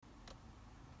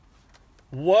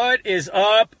What is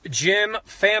up, Gym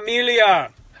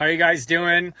Familia? How are you guys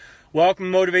doing? Welcome to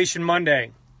Motivation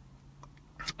Monday.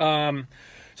 So I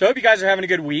hope you guys are having a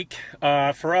good week.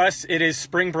 For us, it is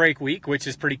spring break week, which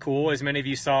is pretty cool, as many of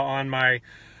you saw on my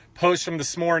post from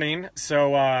this morning.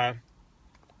 So I'm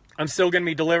still going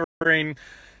to be delivering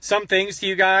some things to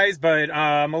you guys, but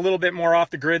I'm a little bit more off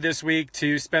the grid this week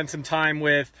to spend some time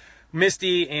with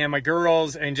Misty and my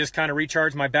girls and just kind of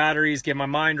recharge my batteries, get my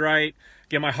mind right,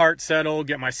 get my heart settled,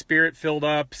 get my spirit filled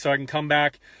up so I can come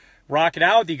back, rock it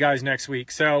out with you guys next week.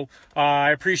 So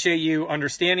I appreciate you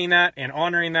understanding that and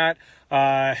honoring that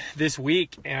this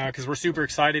week because we're super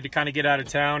excited to kind of get out of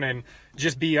town and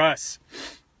just be us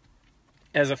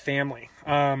as a family.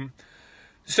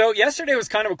 So yesterday was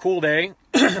kind of a cool day,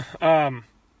 and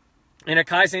it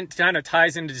kind of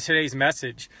ties into today's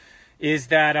message, is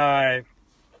that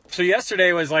so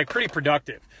yesterday was like pretty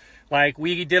productive. Like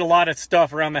we did a lot of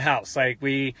stuff around the house. I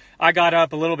got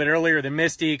up a little bit earlier than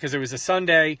Misty because it was a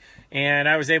Sunday, and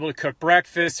I was able to cook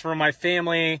breakfast for my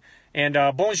family. And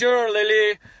bonjour,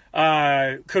 Lily.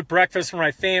 Cook breakfast for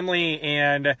my family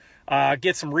and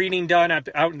get some reading done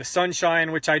out in the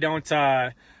sunshine, which I don't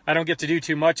get to do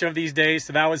too much of these days.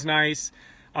 So that was nice.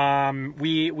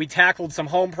 We tackled some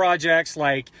home projects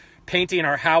like painting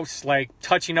our house, like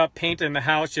touching up paint in the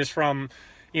house just from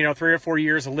 3 or 4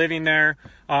 years of living there.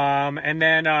 And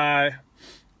I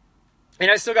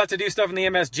still got to do stuff in the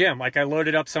MS gym. Like I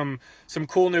loaded up some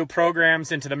cool new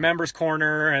programs into the members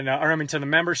corner and into the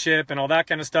membership and all that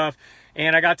kind of stuff.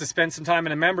 And I got to spend some time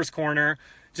in the members corner,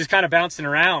 just kind of bouncing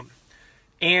around.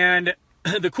 And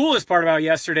the coolest part about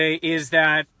yesterday is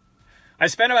that I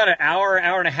spent about an hour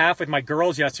and a half with my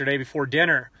girls yesterday before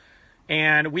dinner,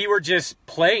 and we were just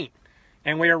playing.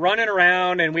 And we were running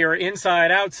around, and we were inside,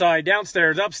 outside,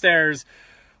 downstairs, upstairs,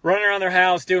 running around their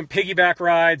house, doing piggyback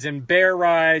rides and bear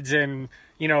rides and,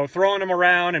 throwing them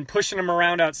around and pushing them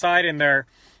around outside in their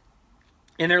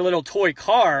little toy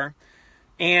car.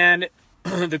 And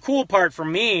the cool part for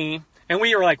me, and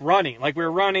we were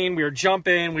running, we were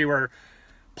jumping, we were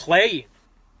playing.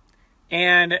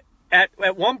 And at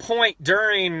one point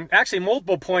actually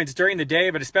multiple points during the day,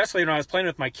 but especially when I was playing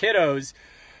with my kiddos,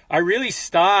 I really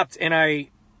stopped and I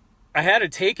had to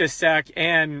take a sec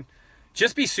and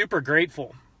just be super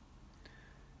grateful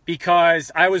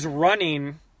because I was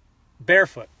running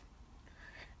barefoot.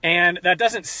 And that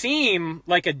doesn't seem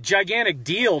like a gigantic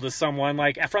deal to someone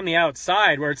from the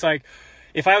outside, where it's like,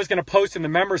 if I was going to post in the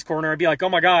members corner, I'd be like, oh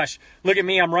my gosh, look at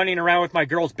me, I'm running around with my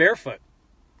girls barefoot.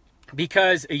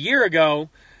 Because a year ago,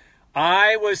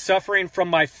 I was suffering from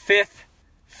my 5th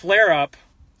flare-up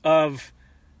of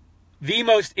the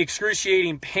most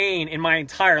excruciating pain in my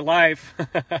entire life.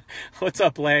 What's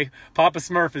up, Lay? Papa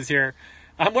Smurf is here.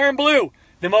 I'm wearing blue.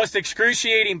 The most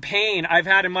excruciating pain I've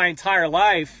had in my entire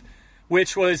life,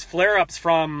 which was flare-ups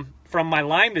from my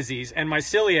Lyme disease and my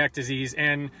celiac disease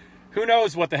and who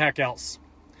knows what the heck else.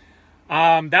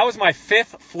 That was my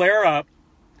 5th flare-up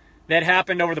that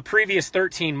happened over the previous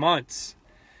 13 months.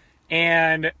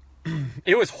 And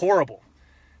it was horrible.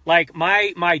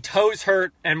 My toes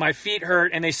hurt and my feet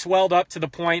hurt, and they swelled up to the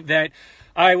point that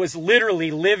I was literally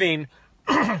living,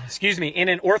 in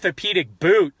an orthopedic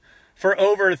boot for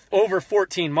over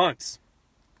 14 months.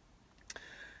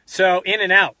 So in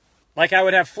and out. I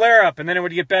would have flare up and then it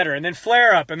would get better, and then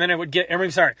flare up and then it would get,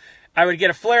 I would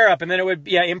get a flare up and then it would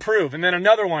improve, and then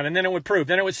another one and then it would improve.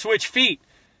 Then it would switch feet.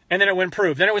 And then it would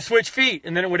improve. Then it would switch feet,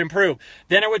 and then it would improve.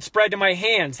 Then it would spread to my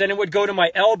hands. Then it would go to my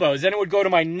elbows. Then it would go to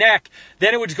my neck.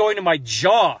 Then it was going to my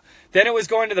jaw. Then it was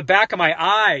going to the back of my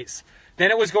eyes. Then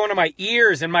it was going to my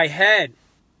ears and my head.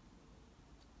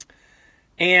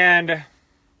 And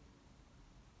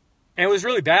it was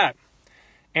really bad.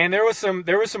 And there was some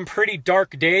pretty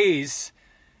dark days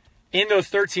in those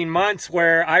 13 months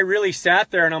where I really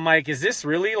sat there and I'm like, is this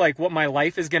really what my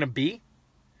life is going to be?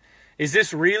 Is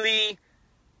this really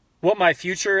what my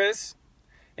future is?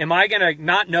 Am I going to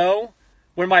not know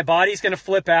when my body's going to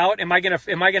flip out? Am I going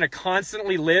to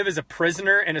constantly live as a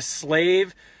prisoner and a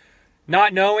slave,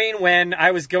 not knowing when I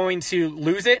was going to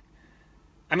lose it?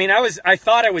 I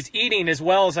thought I was eating as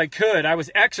well as I could. I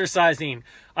was exercising.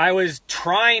 I was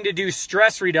trying to do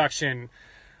stress reduction.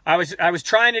 I was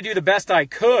trying to do the best I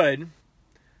could,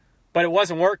 but it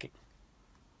wasn't working.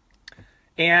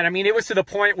 And it was to the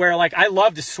point where I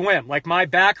love to swim. My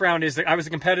background is that I was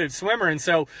a competitive swimmer. And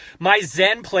so my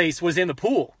Zen place was in the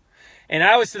pool. And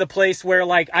I was to the place where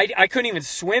I couldn't even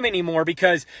swim anymore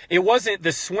because it wasn't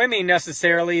the swimming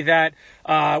necessarily that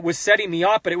was setting me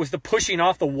off, but it was the pushing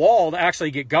off the wall to actually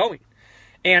get going.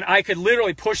 And I could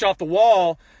literally push off the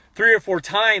wall 3 or 4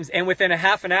 times. And within a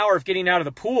half an hour of getting out of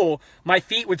the pool, my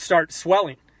feet would start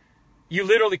swelling. you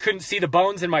literally couldn't see the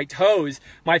bones in my toes.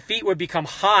 My feet would become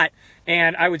hot,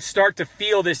 and I would start to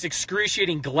feel this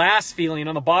excruciating glass feeling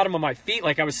on the bottom of my feet,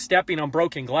 like I was stepping on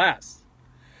broken glass.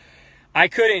 I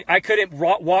couldn't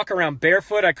walk around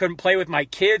barefoot. I couldn't play with my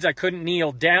kids. I couldn't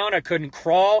kneel down. I couldn't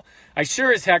crawl. I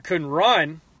sure as heck couldn't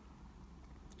run.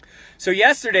 So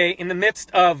yesterday, in the midst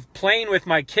of playing with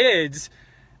my kids,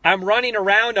 I'm running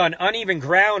around on uneven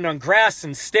ground, on grass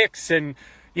and sticks, and,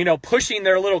 pushing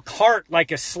their little cart like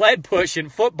a sled push in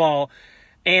football,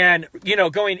 and,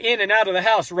 going in and out of the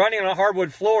house, running on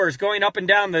hardwood floors, going up and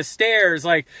down the stairs,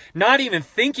 like not even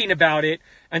thinking about it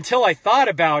until I thought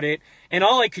about it. And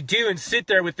all I could do and sit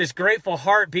there with this grateful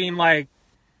heart being like,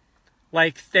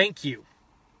 thank you.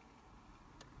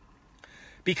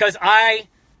 Because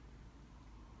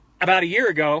about a year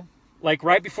ago, like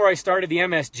right before I started the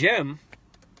MS Gym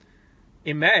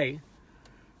in May,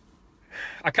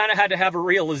 I kind of had to have a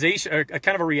realization, a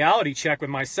kind of a reality check with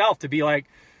myself to be like,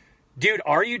 dude,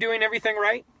 are you doing everything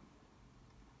right?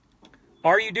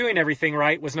 Are you doing everything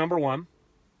right was number one.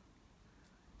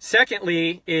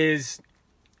 Secondly is,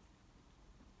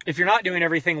 if you're not doing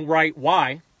everything right,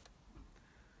 why?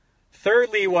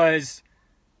 Thirdly was,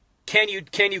 can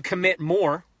you commit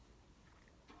more?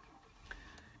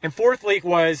 And fourthly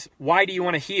was, why do you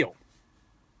want to heal?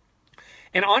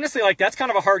 And honestly, that's kind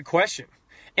of a hard question.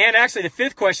 And actually, the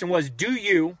fifth question was, do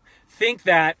you think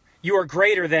that you are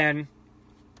greater than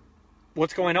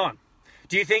what's going on?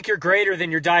 Do you think you're greater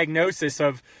than your diagnosis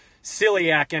of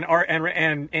celiac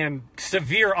and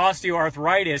severe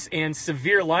osteoarthritis and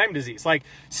severe Lyme disease, like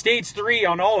stage 3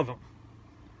 on all of them?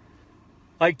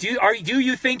 Like, do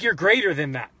you think you're greater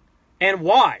than that? And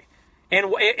why? And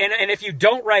if you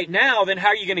don't right now, then how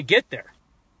are you going to get there?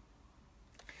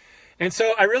 And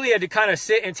so I really had to kind of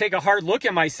sit and take a hard look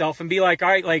at myself and be like, all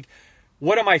right, like,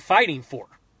 what am I fighting for?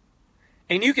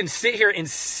 And you can sit here and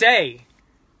say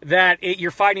that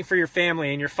you're fighting for your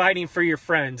family, and you're fighting for your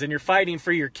friends, and you're fighting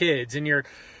for your kids, and you're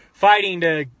fighting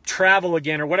to travel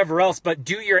again or whatever else, but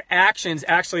do your actions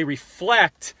actually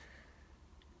reflect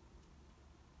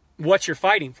what you're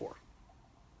fighting for?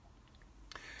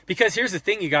 Because here's the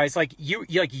thing, you guys, you're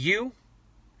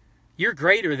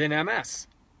greater than MS.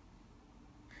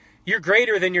 You're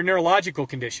greater than your neurological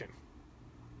condition.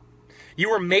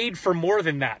 You were made for more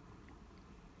than that.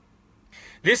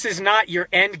 This is not your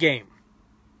end game.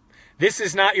 This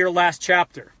is not your last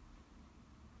chapter.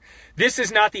 This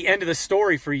is not the end of the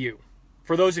story for you,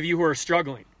 for those of you who are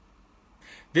struggling.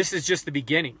 This is just the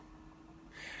beginning.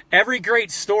 Every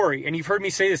great story, and you've heard me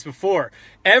say this before,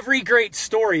 every great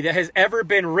story that has ever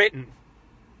been written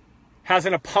has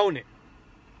an opponent,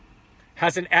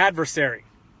 has an adversary.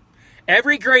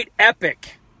 Every great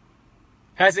epic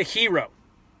has a hero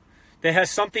that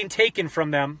has something taken from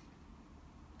them,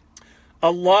 a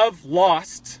love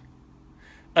lost,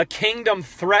 a kingdom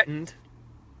threatened,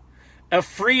 a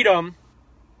freedom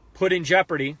put in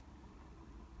jeopardy,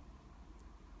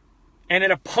 and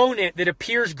an opponent that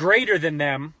appears greater than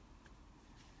them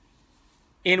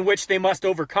in which they must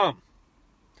overcome.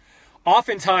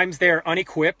 Oftentimes they're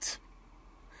unequipped.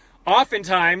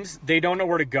 Oftentimes they don't know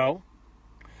where to go.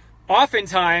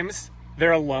 Oftentimes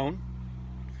they're alone.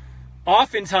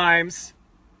 Oftentimes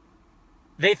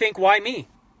they think, why me?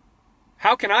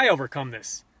 How can I overcome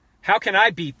this? How can I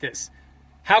beat this?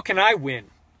 How can I win?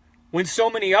 When so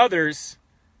many others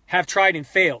have tried and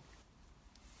failed.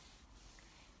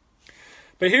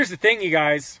 But here's the thing, you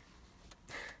guys.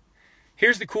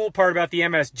 Here's the cool part about the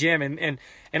MS Gym. And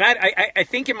I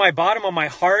think in my bottom of my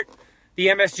heart,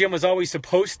 the MS Gym was always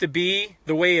supposed to be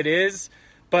the way it is.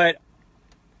 But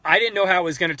I didn't know how it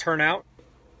was going to turn out.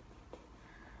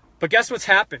 But guess what's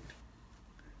happened?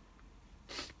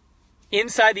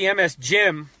 Inside the MS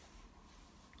Gym,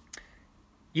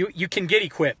 you can get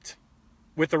equipped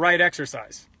with the right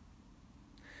exercise.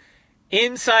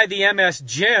 Inside the MS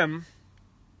Gym,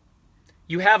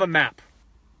 you have a map.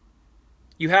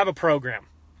 You have a program.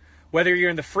 Whether you're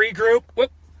in the free group,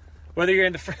 whether you're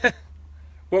in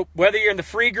the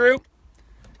free group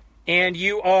and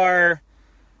you are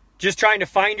just trying to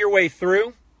find your way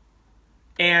through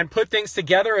and put things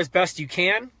together as best you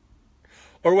can,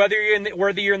 or whether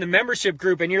you're in the membership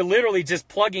group and you're literally just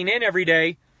plugging in every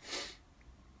day,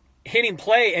 hitting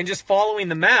play and just following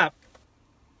the map,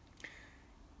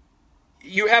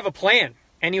 you have a plan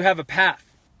and you have a path.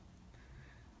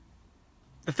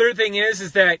 The third thing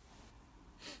is that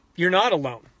you're not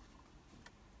alone.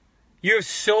 You have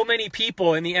so many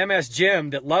people in the MS Gym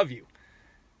that love you,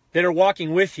 that are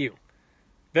walking with you,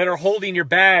 that are holding your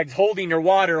bags, holding your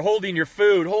water, holding your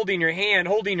food, holding your hand,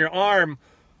 holding your arm,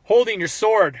 holding your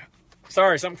sword.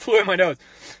 Sorry, something flew in my nose.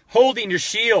 Holding your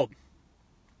shield.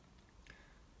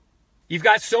 You've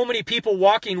got so many people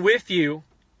walking with you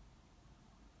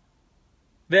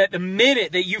that the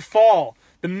minute that you fall,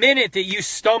 the minute that you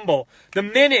stumble, the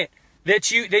minute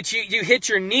that you hit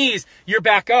your knees, you're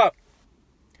back up.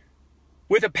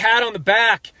 With a pat on the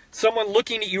back, someone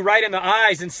looking at you right in the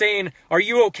eyes and saying, "Are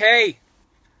you okay?"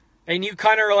 And you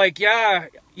kind of are like, yeah,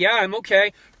 I'm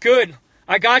okay. Good.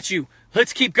 I got you.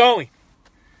 Let's keep going.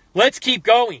 Let's keep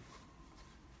going.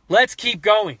 Let's keep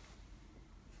going.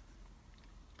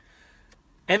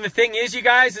 And the thing is, you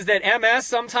guys, is that MS,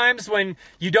 sometimes when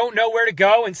you don't know where to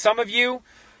go, and some of you,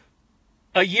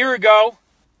 a year ago,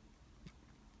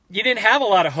 you didn't have a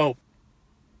lot of hope.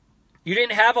 You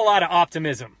didn't have a lot of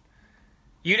optimism.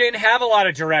 You didn't have a lot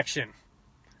of direction.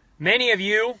 Many of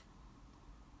you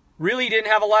really didn't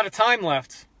have a lot of time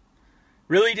left.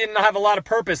 Really didn't have a lot of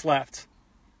purpose left.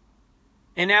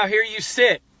 And now here you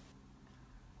sit,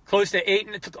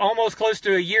 almost close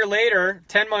to a year later,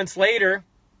 10 months later,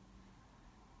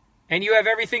 and you have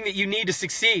everything that you need to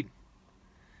succeed.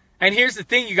 And here's the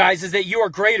thing, you guys, is that you are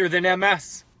greater than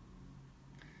MS.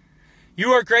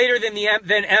 You are greater than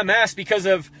MS because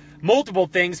of multiple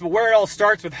things, but where it all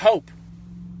starts with hope.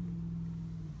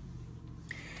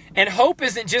 And hope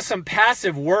isn't just some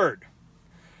passive word.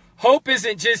 Hope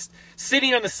isn't just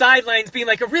sitting on the sidelines being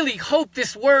like, I really hope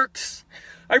this works.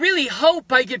 I really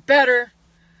hope I get better.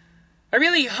 I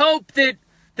really hope that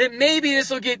maybe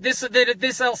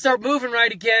I'll start moving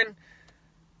right again.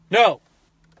 No.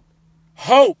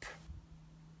 Hope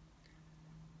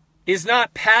is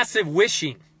not passive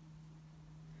wishing.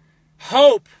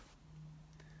 Hope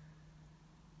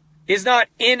is not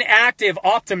inactive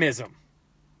optimism.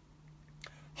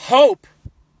 Hope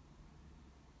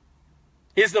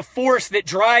is the force that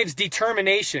drives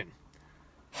determination.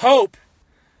 Hope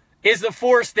is the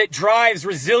force that drives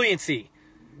resiliency.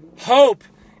 Hope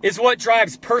is what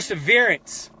drives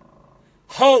perseverance.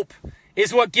 Hope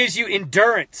is what gives you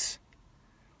endurance.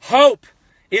 Hope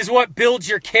is what builds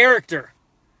your character.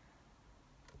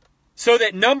 So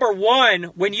that number one,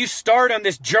 when you start on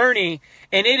this journey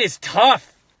and it is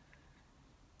tough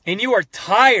and you are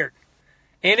tired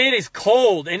and it is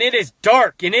cold and it is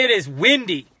dark and it is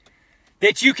windy,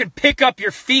 that you can pick up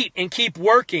your feet and keep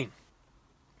working.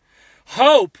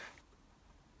 Hope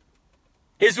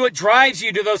is what drives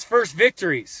you to those first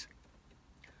victories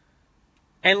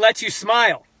and lets you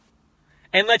smile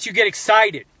and lets you get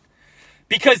excited,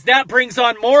 because that brings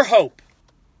on more hope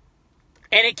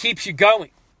and it keeps you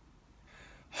going.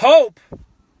 Hope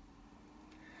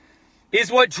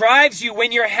is what drives you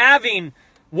when you're having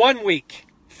 1 week,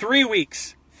 3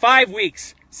 weeks, 5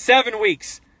 weeks, 7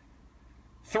 weeks,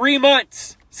 3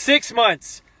 months, 6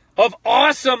 months of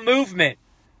awesome movement,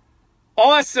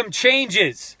 awesome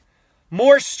changes,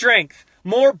 more strength,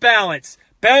 more balance,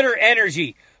 better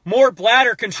energy, more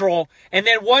bladder control, and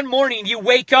then one morning you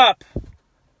wake up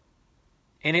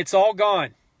and it's all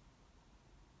gone.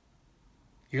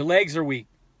 Your legs are weak.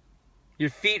 Your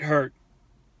feet hurt.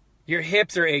 Your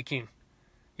hips are aching.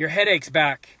 Your headache's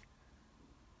back.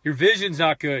 Your vision's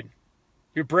not good.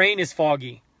 Your brain is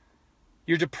foggy.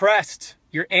 You're depressed.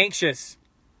 You're anxious.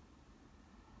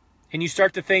 And you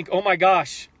start to think, oh my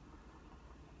gosh,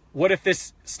 what if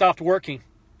this stopped working?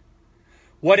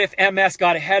 What if MS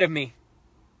got ahead of me?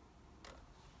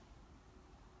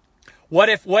 What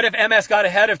if MS got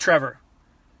ahead of Trevor?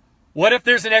 What if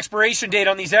there's an expiration date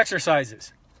on these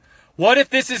exercises? What if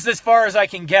this is as far as I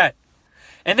can get?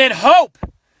 And then hope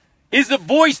is the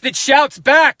voice that shouts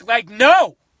back like,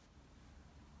 no,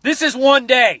 this is one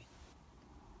day.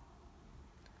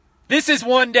 This is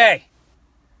one day.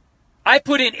 I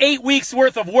put in 8 weeks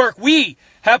worth of work. We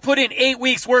have put in 8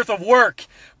 weeks worth of work.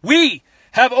 We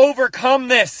have overcome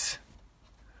this.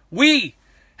 We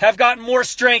have gotten more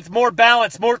strength, more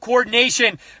balance, more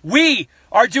coordination. We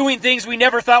are doing things we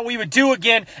never thought we would do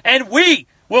again, and we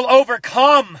will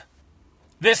overcome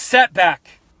this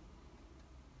setback,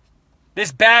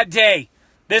 this bad day,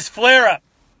 this flare-up.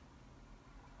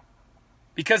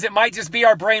 Because it might just be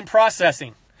our brain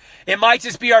processing. It might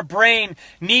just be our brain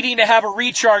needing to have a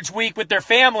recharge week with their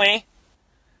family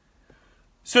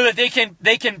so that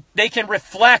they can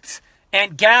reflect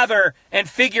and gather and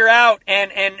figure out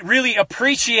and really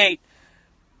appreciate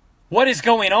what is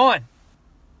going on.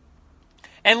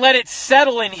 And let it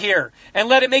settle in here, and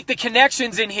let it make the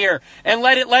connections in here, and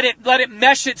let it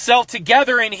mesh itself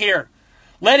together in here.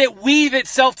 Let it weave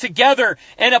itself together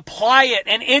and apply it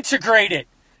and integrate it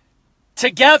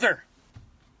together.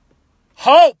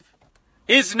 Hope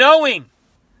is knowing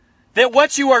that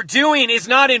what you are doing is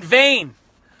not in vain.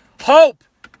 Hope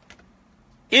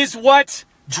is what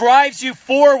drives you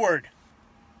forward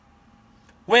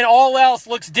when all else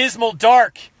looks dismal,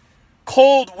 dark,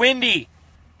 cold, windy,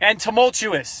 and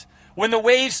tumultuous. When the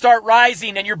waves start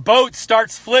rising and your boat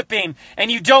starts flipping and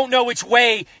you don't know which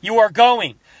way you are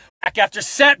going. After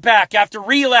setback, after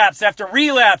relapse, after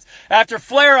flare-up,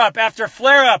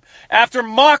 after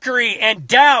mockery and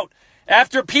doubt,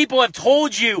 after people have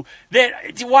told you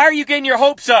that, why are you getting your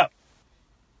hopes up?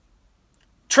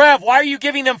 Trev, why are you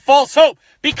giving them false hope?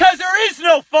 Because there is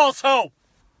no false hope.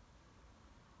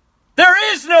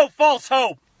 There is no false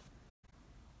hope.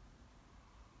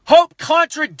 Hope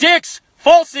contradicts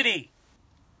falsity.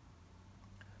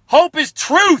 Hope is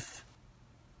truth.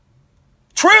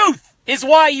 Truth is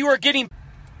why you are getting...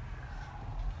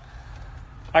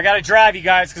 I gotta drive, you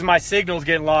guys, because my signal's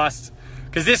getting lost.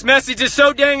 Because this message is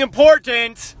so dang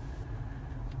important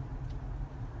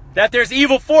that there's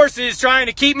evil forces trying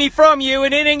to keep me from you,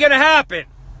 and it ain't gonna happen.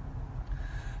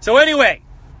 So anyway,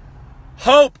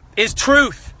 hope is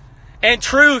truth. And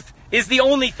truth is the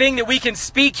only thing that we can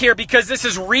speak here because this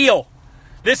is real.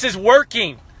 This is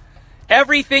working.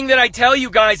 Everything that I tell you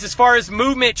guys as far as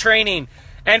movement training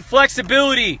and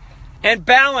flexibility and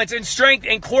balance and strength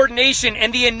and coordination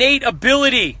and the innate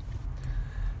ability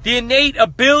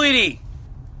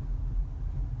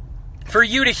for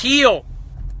you to heal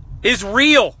is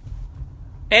real.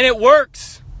 And it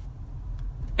works.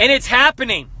 And it's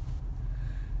happening.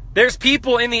 There's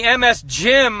people in the MS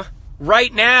gym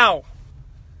right now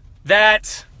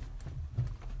that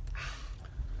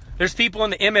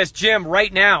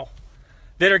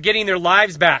are getting their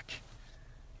lives back.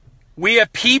 We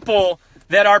have people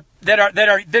that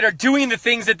are doing the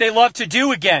things that they love to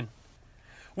do again.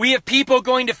 We have people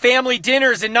going to family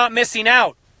dinners and not missing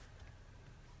out.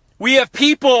 We have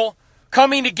people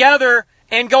coming together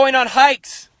and going on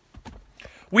hikes.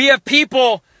 We have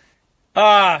people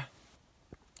going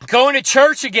to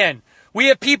church again. We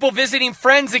have people visiting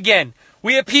friends again.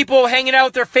 We have people hanging out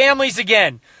with their families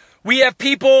again. We have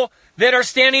people that are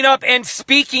standing up and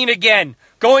speaking again,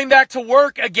 going back to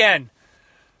work again.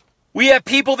 We have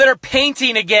people that are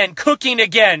painting again, cooking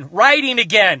again, writing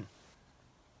again.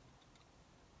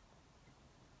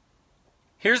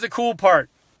 Here's the cool part.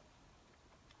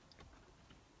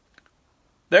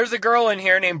 There's a girl in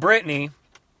here named Brittany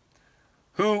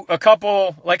who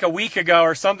a week ago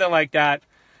or something like that,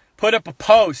 put up a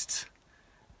post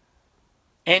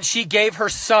and she gave her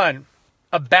son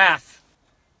a bath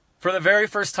for the very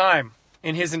first time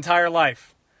in his entire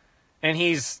life. And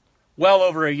he's well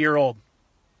over a year old.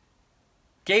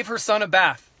 Gave her son a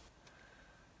bath.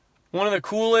 One of the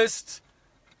coolest,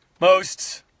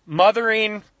 most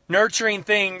mothering, nurturing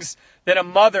things that a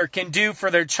mother can do for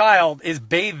their child is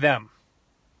bathe them.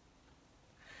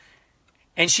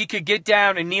 And she could get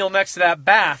down and kneel next to that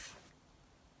bath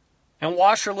and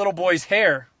wash her little boy's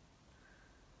hair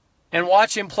and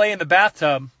watch him play in the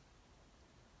bathtub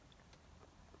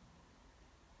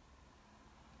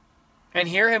and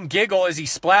hear him giggle as he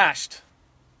splashed.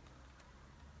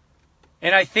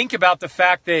 And I think about the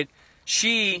fact that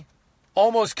she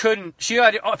almost couldn't, she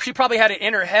probably had it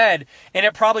in her head, and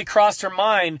it probably crossed her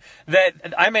mind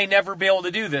that I may never be able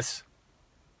to do this.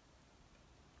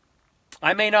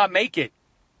 I may not make it.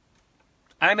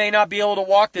 I may not be able to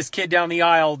walk this kid down the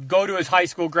aisle, go to his high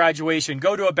school graduation,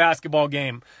 go to a basketball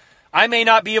game. I may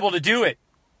not be able to do it.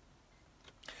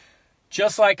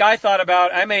 Just like I thought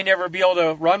about, I may never be able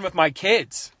to run with my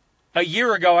kids. A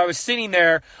year ago, I was sitting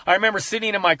there. I remember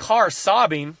sitting in my car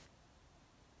sobbing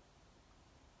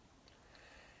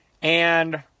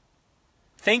and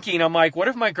thinking, I'm like, what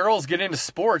if my girls get into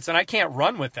sports and I can't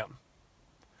run with them?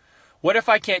 What if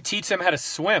I can't teach them how to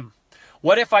swim?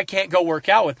 What if I can't go work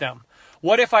out with them?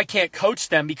 What if I can't coach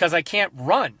them because I can't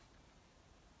run?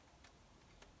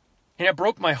 And it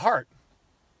broke my heart.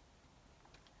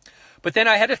 But then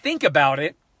I had to think about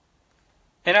it.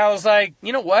 And I was like,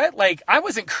 you know what? Like, I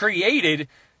wasn't created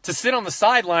to sit on the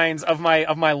sidelines of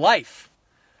my life.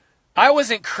 I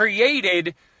wasn't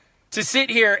created to sit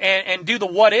here and do the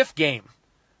what if game.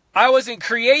 I wasn't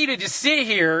created to sit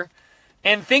here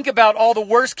and think about all the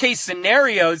worst case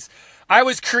scenarios. I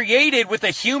was created with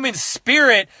a human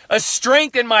spirit, a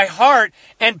strength in my heart,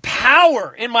 and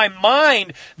power in my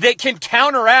mind that can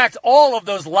counteract all of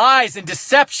those lies and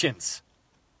deceptions.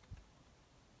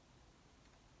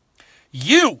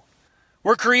 You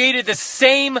were created the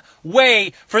same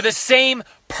way for the same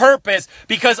purpose,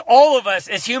 because all of us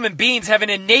as human beings have an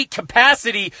innate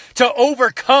capacity to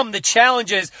overcome the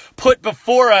challenges put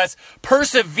before us,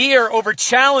 persevere over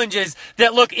challenges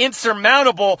that look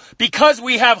insurmountable, because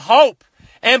we have hope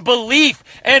and belief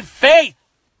and faith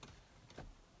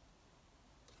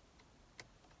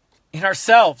in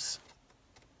ourselves,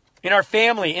 in our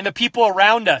family, in the people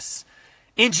around us,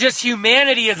 in just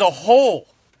humanity as a whole.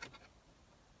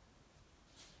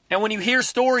 And when you hear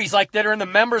stories like that are in the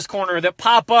members corner that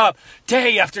pop up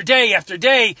day after day after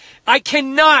day, I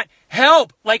cannot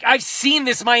help. Like, I've seen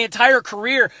this my entire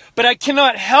career, but I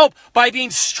cannot help by being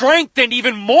strengthened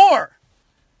even more.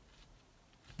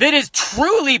 That is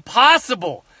truly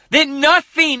possible. That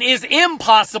nothing is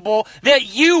impossible.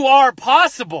 That you are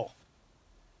possible.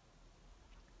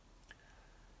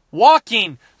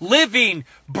 Walking, living,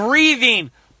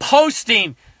 breathing,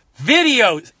 posting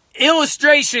videos,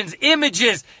 illustrations,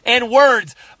 images, and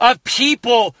words of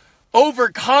people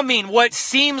overcoming what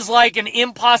seems like an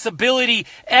impossibility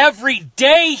every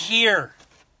day here.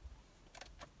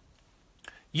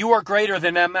 You are greater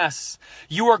than MS.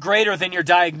 You are greater than your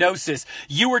diagnosis.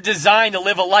 You were designed to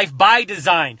live a life by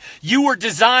design. You were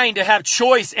designed to have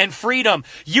choice and freedom.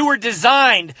 You were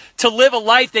designed to live a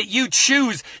life that you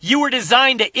choose. You were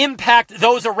designed to impact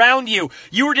those around you.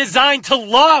 You were designed to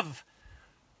love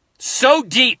so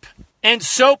deep and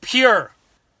so pure.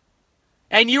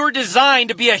 And you were designed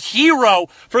to be a hero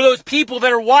for those people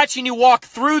that are watching you walk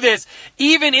through this.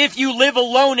 Even if you live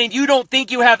alone and you don't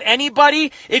think you have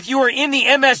anybody, if you are in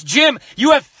the MS gym,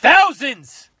 you have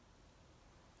thousands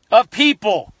of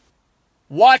people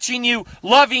watching you,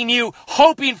 loving you,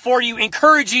 hoping for you,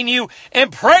 encouraging you,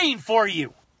 and praying for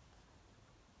you.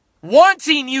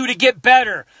 Wanting you to get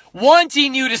better,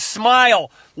 wanting you to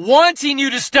smile, wanting you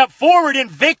to step forward in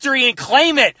victory and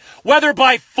claim it, whether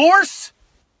by force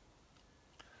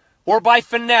or by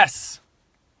finesse.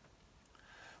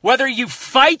 Whether you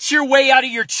fight your way out of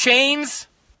your chains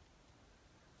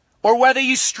or whether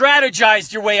you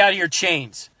strategized your way out of your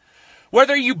chains.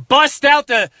 Whether you bust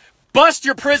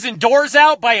your prison doors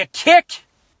out by a kick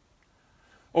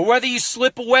or whether you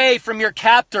slip away from your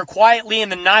captor quietly in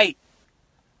the night.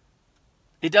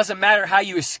 It doesn't matter how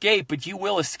you escape, but you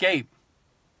will escape.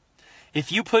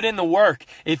 If you put in the work,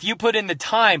 if you put in the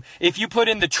time, if you put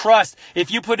in the trust,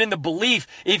 if you put in the belief,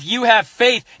 if you have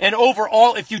faith, and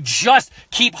overall, if you just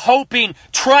keep hoping,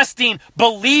 trusting,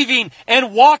 believing,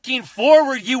 and walking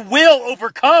forward, you will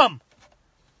overcome.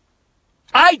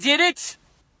 I did it.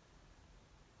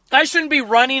 I shouldn't be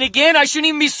running again. I shouldn't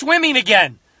even be swimming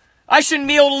again. I shouldn't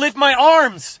be able to lift my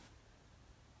arms.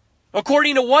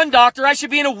 According to one doctor, I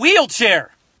should be in a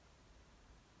wheelchair.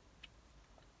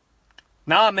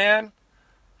 Nah, man.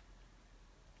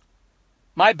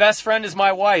 My best friend is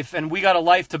my wife, and we got a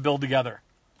life to build together.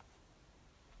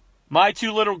 My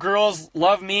two little girls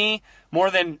love me more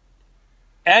than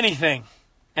anything,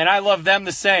 and I love them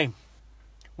the same.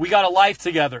 We got a life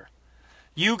together.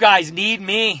 You guys need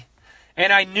me,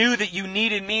 and I knew that you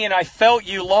needed me, and I felt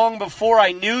you long before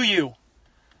I knew you.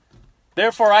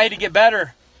 Therefore, I had to get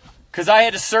better, because I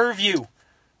had to serve you.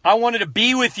 I wanted to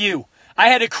be with you. I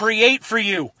had to create for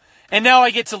you. And now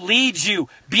I get to lead you,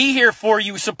 be here for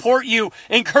you, support you,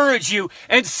 encourage you,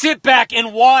 and sit back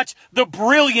and watch the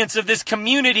brilliance of this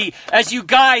community as you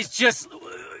guys just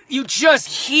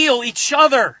heal each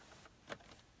other.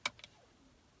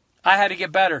 I had to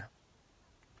get better.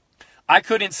 I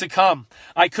couldn't succumb.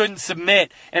 I couldn't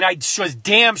submit. And I was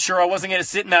damn sure I wasn't going to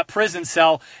sit in that prison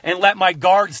cell and let my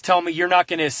guards tell me you're not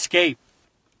going to escape.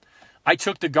 I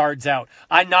took the guards out.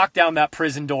 I knocked down that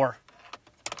prison door.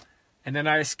 And then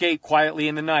I escaped quietly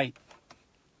in the night.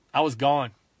 I was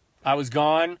gone. I was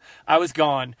gone. I was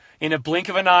gone. In a blink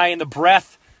of an eye, in the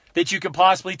breath that you could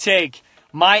possibly take,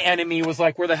 my enemy was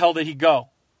like, where the hell did he go?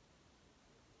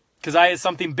 Because I had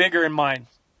something bigger in mind.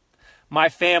 My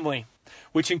family,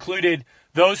 which included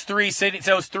those three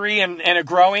and a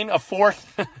growing, a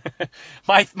fourth.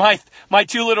 my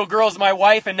two little girls, my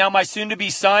wife, and now my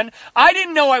soon-to-be son. I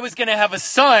didn't know I was going to have a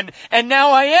son, and now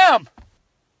I am.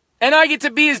 And I get to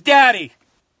be his daddy.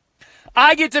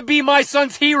 I get to be my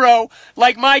son's hero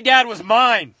like my dad was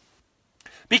mine.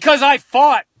 Because I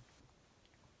fought.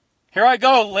 Here I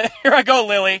go,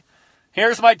 Lily.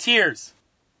 Here's my tears.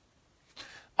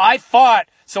 I fought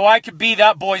so I could be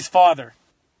that boy's father.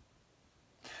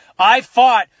 I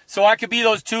fought so I could be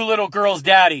those two little girls'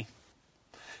 daddy.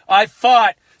 I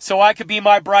fought so I could be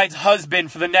my bride's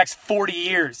husband for the next 40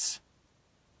 years.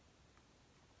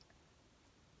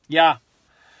 Yeah.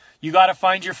 You got to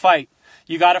find your fight.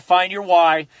 You got to find your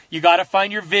why. You got to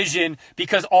find your vision,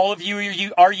 because all of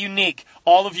you are unique.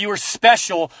 All of you are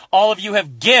special. All of you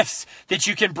have gifts that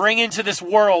you can bring into this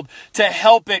world to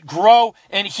help it grow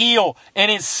and heal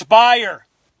and inspire.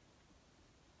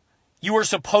 You are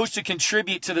supposed to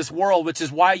contribute to this world, which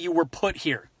is why you were put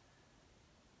here.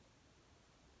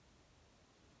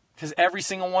 Because every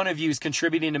single one of you is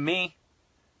contributing to me.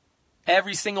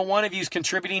 Every single one of you is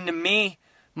contributing to me,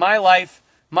 my life,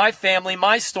 my family,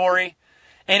 my story.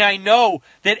 And I know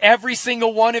that every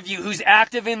single one of you who's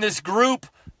active in this group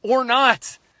or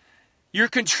not, You're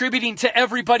contributing to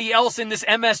everybody else in this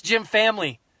MS Gym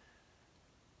family.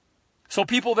 So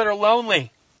people that are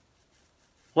lonely,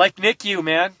 like NICU,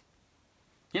 man,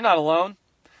 you're not alone.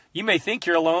 You may think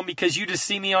you're alone because you just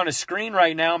see me on a screen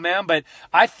right now, man, but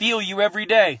I feel you every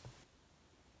day.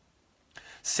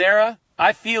 Sarah,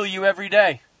 I feel you every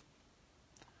day.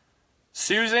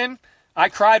 Susan, I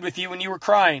cried with you when you were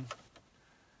crying.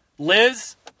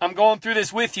 Liz, I'm going through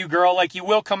this with you, girl, like you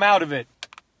will come out of it.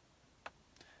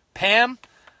 Pam,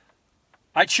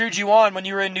 I cheered you on when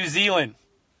you were in New Zealand.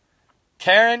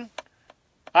 Karen,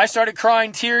 I started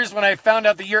crying tears when I found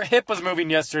out that your hip was moving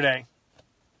yesterday.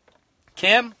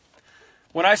 Kim,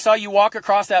 when I saw you walk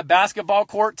across that basketball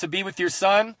court to be with your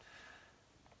son,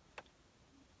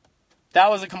 that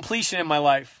was a completion in my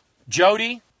life.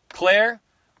 Jody, Claire,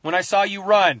 when I saw you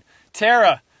run.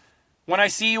 Tara, when I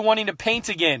see you wanting to paint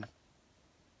again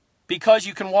because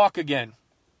you can walk again.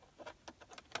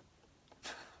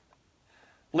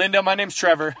 Linda, my name's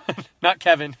Trevor, not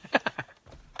Kevin.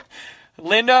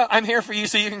 Linda, I'm here for you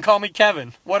so you can call me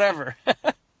Kevin. Whatever.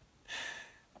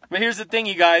 But here's the thing,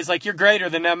 you guys. Like, you're greater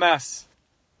than MS.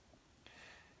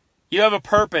 You have a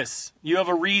purpose. You have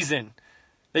a reason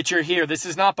that you're here. This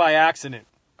is not by accident.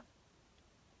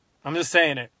 I'm just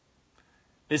saying it.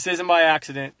 This isn't by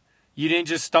accident. You didn't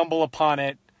just stumble upon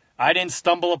it. I didn't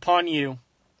stumble upon you.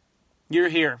 You're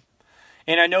here.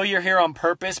 And I know you're here on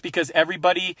purpose because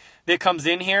everybody that comes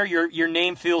in here, your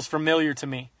name feels familiar to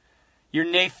me. Your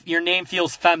name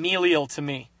feels familial to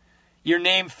me. Your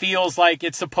name feels like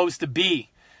it's supposed to be.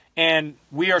 And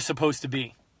we are supposed to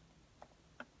be.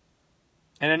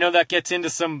 And I know that gets into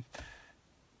some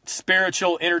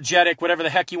spiritual, energetic, whatever the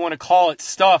heck you want to call it,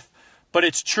 stuff. But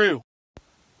it's true.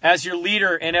 As your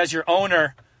leader and as your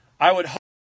owner, I would hope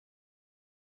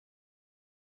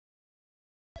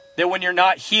that when you're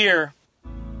not here,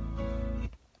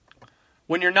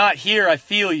 I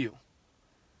feel you.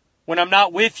 When I'm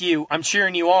not with you, I'm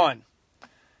cheering you on.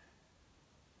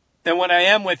 And when I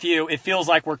am with you, it feels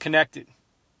like we're connected.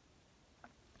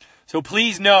 So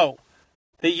please know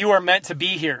that you are meant to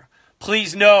be here.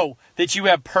 Please know that you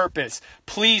have purpose.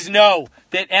 Please know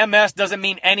that MS doesn't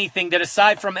mean anything, that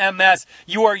aside from MS,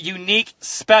 you are unique,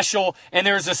 special, and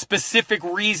there's a specific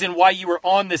reason why you are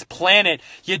on this planet.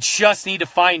 You just need to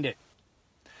find it.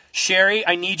 Sherry,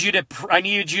 I need you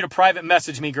to private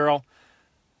message me, girl.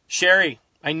 Sherry,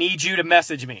 I need you to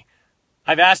message me.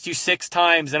 I've asked you 6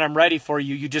 times and I'm ready for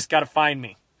you. You just got to find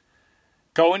me.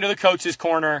 Go into the coach's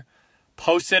corner,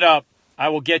 post it up. I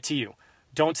will get to you.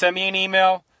 Don't send me an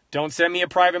email. Don't send me a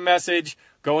private message.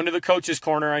 Go into the coach's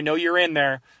corner. I know you're in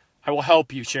there. I will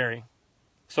help you, Sherry.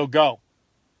 So go.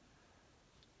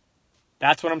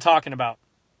 That's what I'm talking about.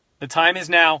 The time is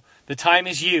now. The time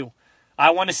is you.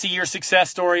 I want to see your success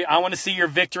story. I want to see your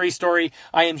victory story.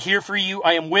 I am here for you.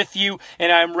 I am with you.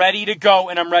 And I am ready to go.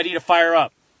 And I'm ready to fire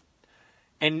up.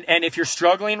 And if you're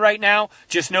struggling right now,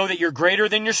 just know that you're greater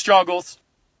than your struggles.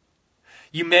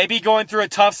 You may be going through a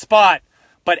tough spot.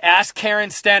 But ask Karen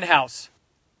Stenhouse.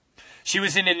 She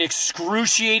was in an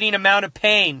excruciating amount of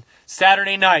pain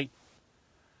Saturday night.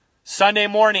 Sunday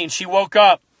morning, she woke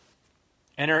up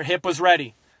and her hip was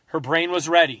ready. Her brain was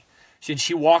ready.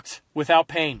 She walked without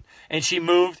pain. And she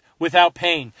moved without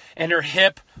pain. And her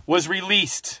hip was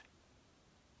released.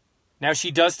 Now she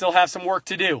does still have some work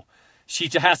to do. She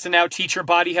has to now teach her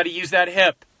body how to use that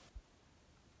hip.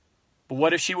 But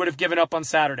what if she would have given up on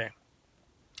Saturday?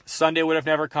 Sunday would have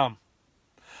never come.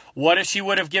 What if she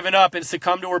would have given up and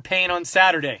succumbed to her pain on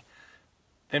Saturday?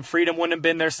 Then freedom wouldn't have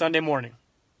been there Sunday morning.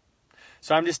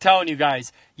 So I'm just telling you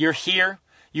guys, you're here.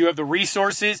 You have the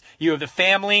resources. You have the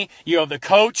family. You have the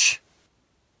coach.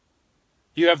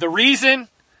 You have the reason.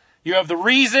 You have the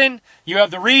reason. You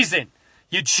have the reason.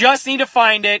 You just need to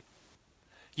find it.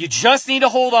 You just need to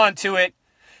hold on to it.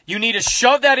 You need to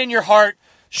shove that in your heart,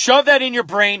 shove that in your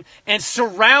brain, and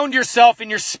surround yourself in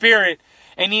your spirit.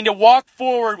 And you need to walk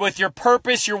forward with your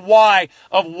purpose, your why,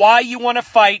 of why you want to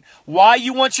fight, why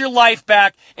you want your life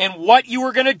back, and what you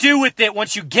are going to do with it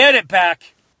once you get it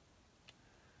back.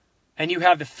 And you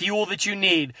have the fuel that you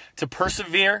need to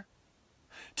persevere,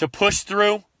 to push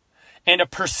through, and to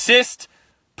persist,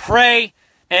 pray,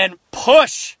 and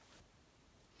push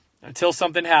until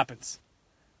something happens.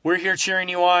 We're here cheering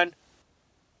you on.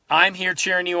 I'm here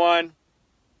cheering you on.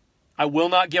 I will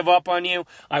not give up on you.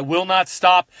 I will not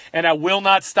stop. And I will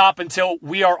not stop until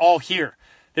we are all here.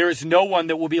 There is no one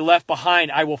that will be left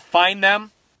behind. I will find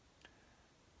them.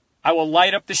 I will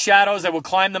light up the shadows. I will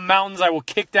climb the mountains. I will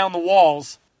kick down the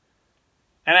walls.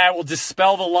 And I will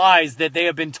dispel the lies that they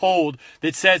have been told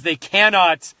that says they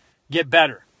cannot get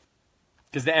better.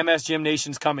 Because the MS Gym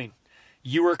Nation's coming.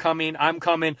 You are coming. I'm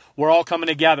coming. We're all coming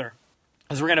together.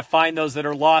 As we're going to find those that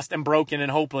are lost and broken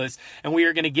and hopeless, and we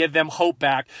are going to give them hope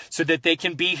back so that they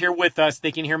can be here with us.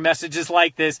 They can hear messages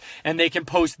like this, and they can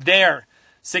post their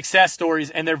success stories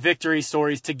and their victory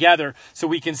stories together so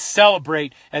we can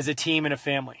celebrate as a team and a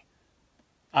family.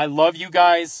 I love you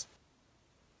guys.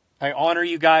 I honor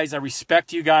you guys. I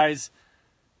respect you guys.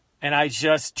 And I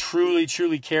just truly,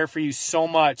 truly care for you so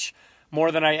much,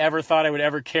 more than I ever thought I would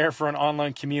ever care for an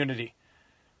online community.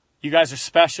 You guys are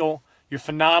special. You're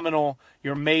phenomenal.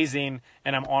 You're amazing.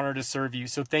 And I'm honored to serve you.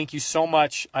 So thank you so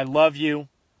much. I love you.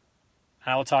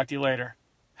 And I will talk to you later.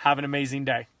 Have an amazing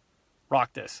day.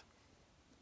 Rock this.